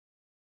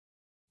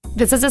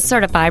This is a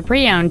certified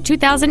pre-owned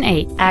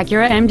 2008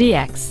 Acura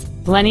MDX.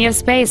 Plenty of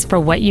space for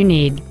what you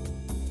need.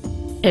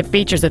 It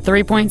features a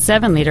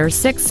 3.7-liter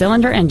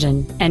six-cylinder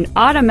engine, an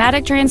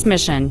automatic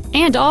transmission,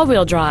 and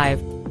all-wheel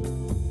drive.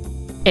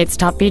 Its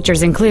top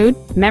features include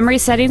memory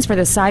settings for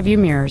the side view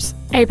mirrors,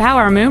 a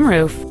power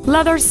moonroof,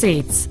 leather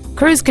seats,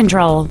 cruise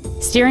control,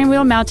 steering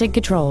wheel mounted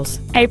controls,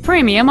 a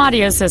premium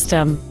audio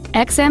system,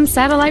 XM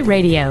satellite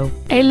radio,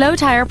 a low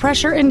tire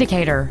pressure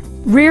indicator,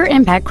 rear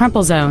impact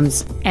crumple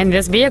zones, and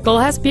this vehicle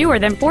has fewer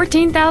than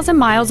 14,000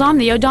 miles on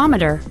the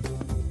odometer.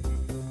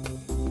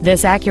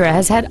 This Acura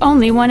has had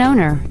only one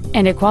owner,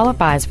 and it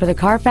qualifies for the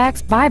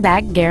Carfax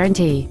buyback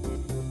guarantee.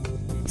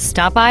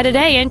 Stop by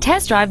today and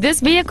test drive this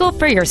vehicle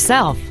for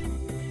yourself.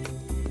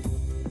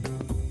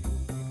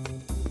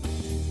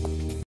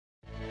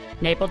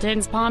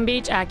 Napleton's Palm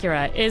Beach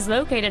Acura is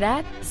located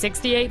at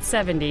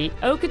 6870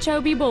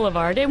 Okeechobee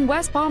Boulevard in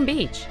West Palm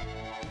Beach.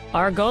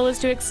 Our goal is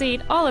to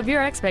exceed all of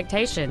your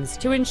expectations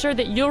to ensure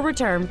that you'll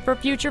return for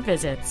future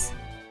visits.